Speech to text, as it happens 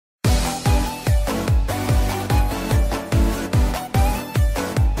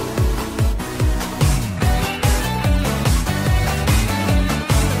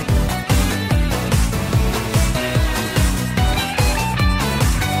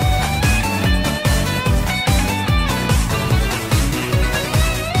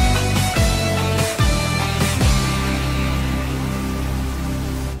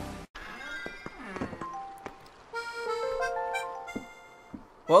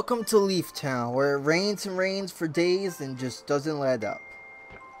Welcome to Leaf Town, where it rains and rains for days and just doesn't let up.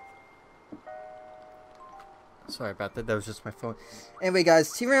 Sorry about that, that was just my phone. Anyway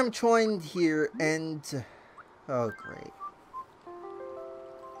guys, T-Ram joined here and... oh great.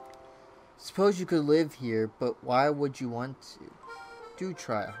 Suppose you could live here, but why would you want to? Do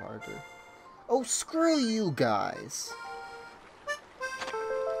try harder. Oh, screw you guys.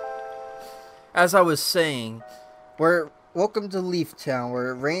 As I was saying, welcome to Leaf Town,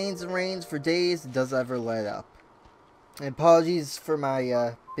 where it rains and rains for days and doesn't ever let up. And apologies for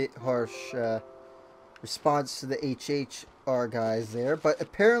my bit harsh response to the HHR guys there, but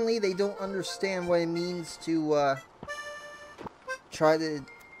apparently they don't understand what it means to try to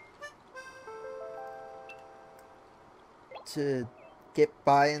get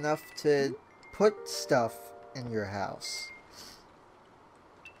by enough to put stuff in your house.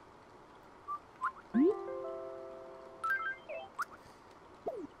 Oh,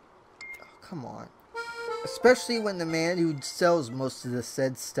 come on. Especially when the man who sells most of the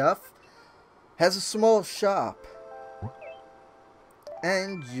said stuff has a small shop.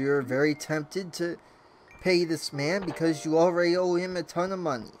 And you're very tempted to pay this man because you already owe him a ton of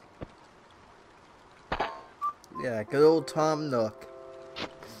money. Yeah, good old Tom Nook.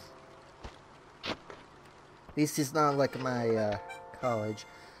 At least he's not like my college.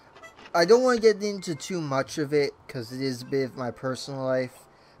 I don't want to get into too much of it because it is a bit of my personal life.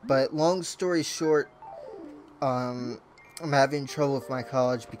 But long story short, I'm having trouble with my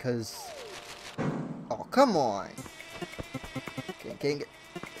college because... oh, come on. Okay,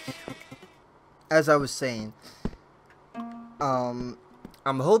 as I was saying, I'm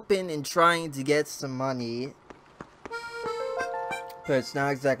hoping and trying to get some money, but it's not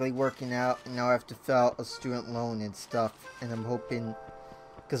exactly working out, and now I have to fill out a student loan and stuff, and I'm hoping,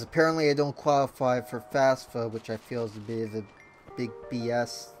 because apparently I don't qualify for FAFSA, which I feel is a bit of a big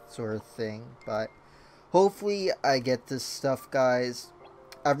BS sort of thing, but hopefully I get this stuff, guys.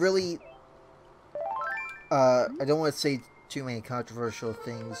 I really, I don't want to say too many controversial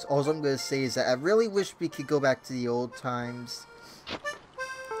things. All I'm going to say is that I really wish we could go back to the old times,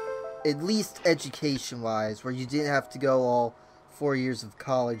 at least education-wise, where you didn't have to go all 4 years of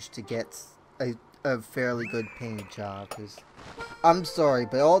college to get a fairly good paying job. Because I'm sorry,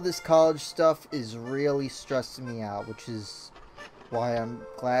 but all this college stuff is really stressing me out, which is why I'm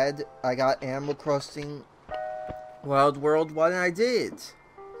glad I got Animal Crossing Wild World when I did.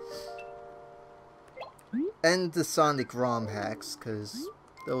 And the Sonic ROM hacks, because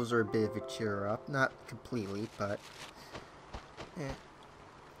those are a bit of a cheer up. Not completely, but...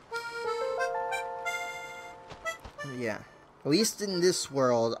 yeah. At least in this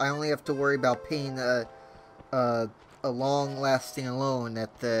world, I only have to worry about paying a long-lasting loan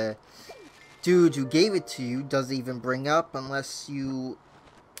that the dude who gave it to you doesn't even bring up unless you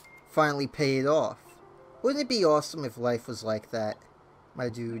finally pay it off. Wouldn't it be awesome if life was like that, my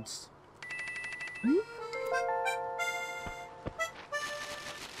dudes?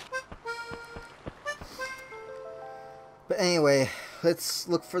 But anyway, let's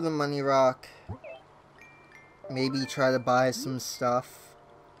look for the money rock. Maybe try to buy some stuff.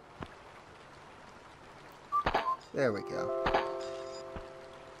 There we go.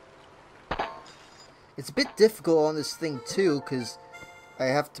 It's a bit difficult on this thing too, because I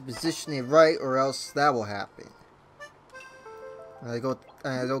have to position it right or else that will happen. I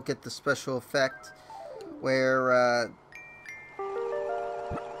don't get the special effect where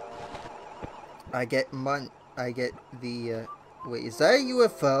I get the wait, is that a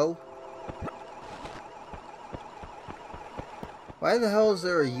UFO? Why the hell is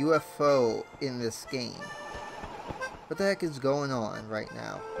there a UFO in this game? What the heck is going on right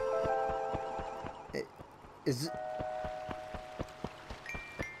now? Is it...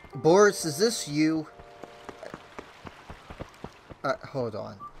 Boris, is this you? Hold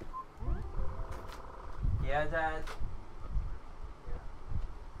on. Yeah, Dad?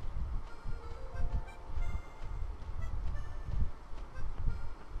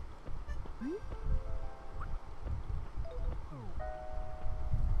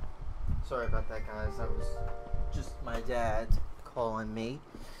 Sorry about that, guys. That was just my dad calling me.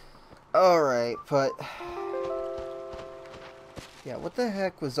 Alright, but... yeah, what the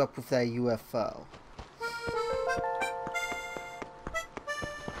heck was up with that UFO?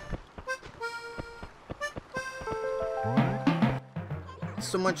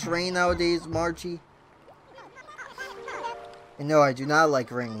 So much rain nowadays, Margie? And no, I do not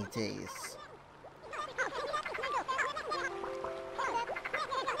like rainy days.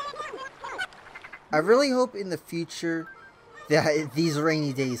 I really hope in the future that these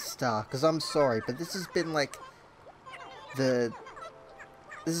rainy days stop, because I'm sorry, but this has been like the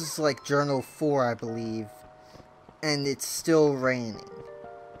This is like Journal 4, I believe. And it's still raining.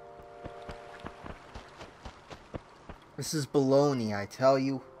 This is baloney, I tell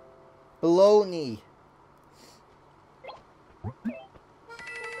you. Baloney!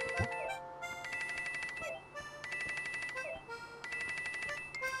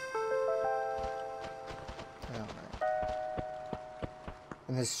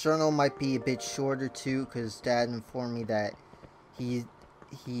 And this journal might be a bit shorter too, because Dad informed me that he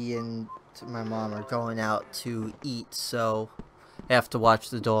and my mom are going out to eat, so I have to watch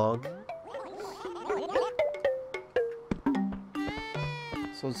the dog.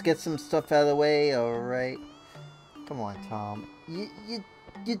 So let's get some stuff out of the way, alright? Come on, Tom.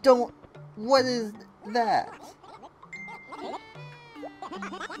 You don't... What is that?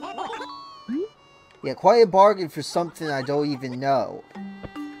 Yeah, quite a bargain for something I don't even know.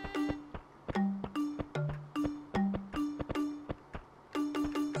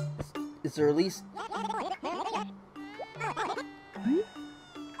 Is there at least...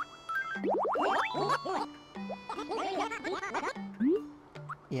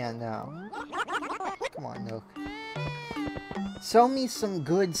 Yeah, no. Come on, Nook. Sell me some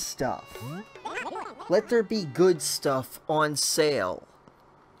good stuff. Let there be good stuff on sale.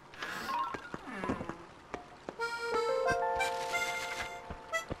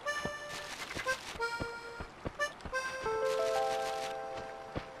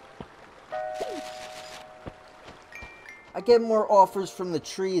 I get more offers from the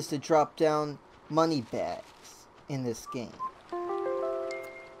trees to drop down money bags in this game.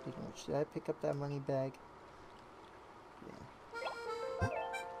 Should I pick up that money bag? Yeah.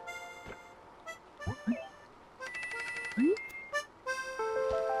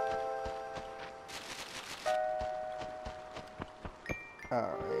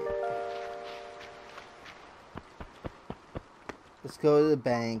 Alright. Let's go to the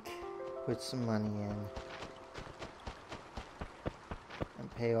bank, put some money in,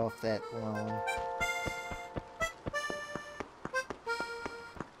 and pay off that loan.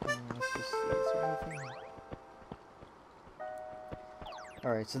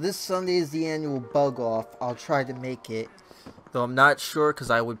 Alright, so this Sunday is the annual bug off. I'll try to make it. Though I'm not sure,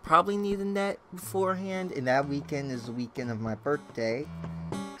 because I would probably need a net beforehand. And that weekend is the weekend of my birthday.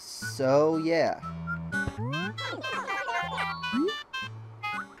 So, yeah.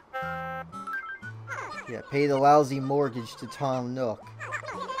 Yeah, pay the lousy mortgage to Tom Nook.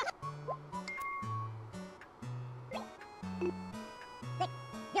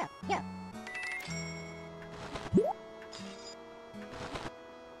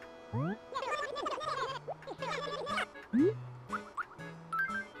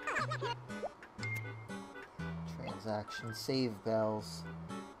 Transaction save bells.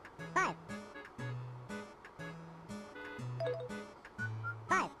 5.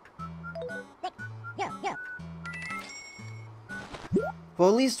 Well,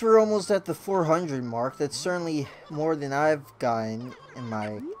 at least we're almost at the 400 mark. That's certainly more than I've gotten in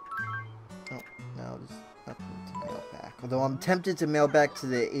my... Oh, no, there's nothing to mail back. Although I'm tempted to mail back to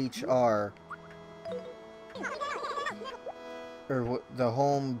the HR. Or the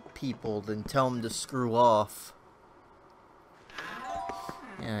home people, then tell them to screw off.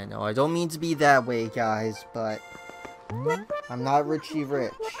 Yeah, I know. I don't mean to be that way, guys, but... I'm not Richie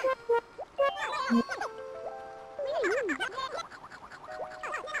Rich.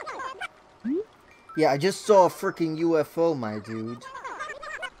 Yeah, I just saw a freaking UFO, my dude.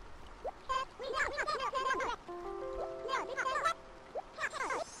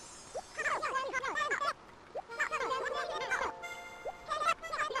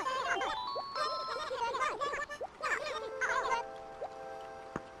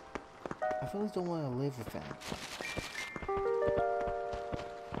 I really don't want to live with that.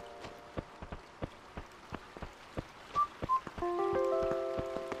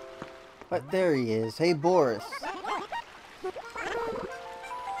 But there he is. Hey, Boris.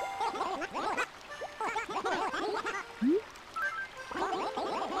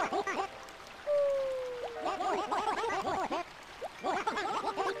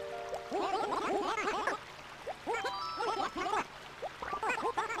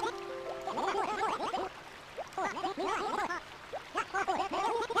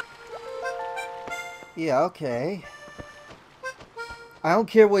 Yeah, okay. I don't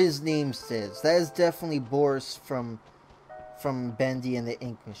care what his name says. That is definitely Boris from Bendy and the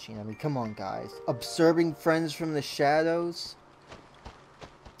Ink Machine. I mean, come on, guys. Observing friends from the shadows?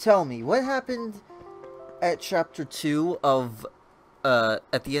 Tell me, what happened at Chapter 2 of,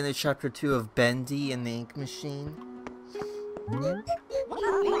 at the end of Chapter 2 of Bendy and the Ink Machine?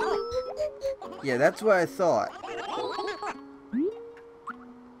 Yeah, that's what I thought.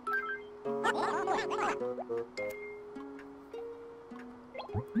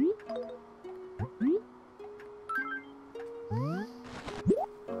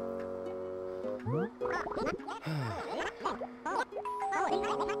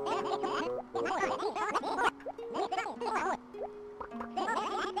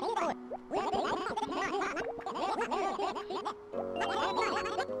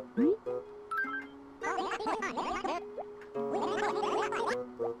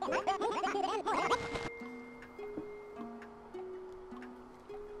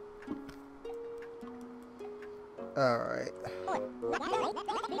 Alright.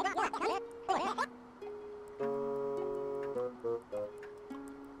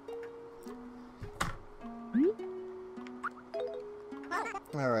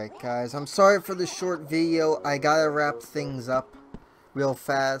 Alright guys, I'm sorry for the short video. I gotta wrap things up real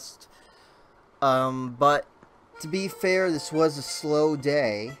fast. But to be fair, this was a slow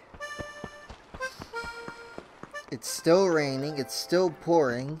day. It's still raining, it's still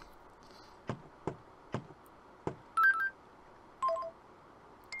pouring.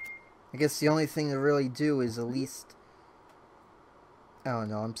 I guess the only thing to really do is at least... I don't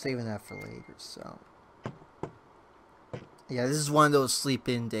know, I'm saving that for later, so... Yeah, this is one of those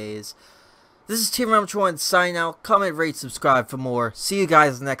sleep-in days. This is Team Ram1 signing out. Comment, rate, subscribe for more. See you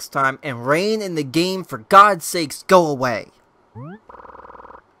guys next time. And rain in the game, for God's sakes, go away.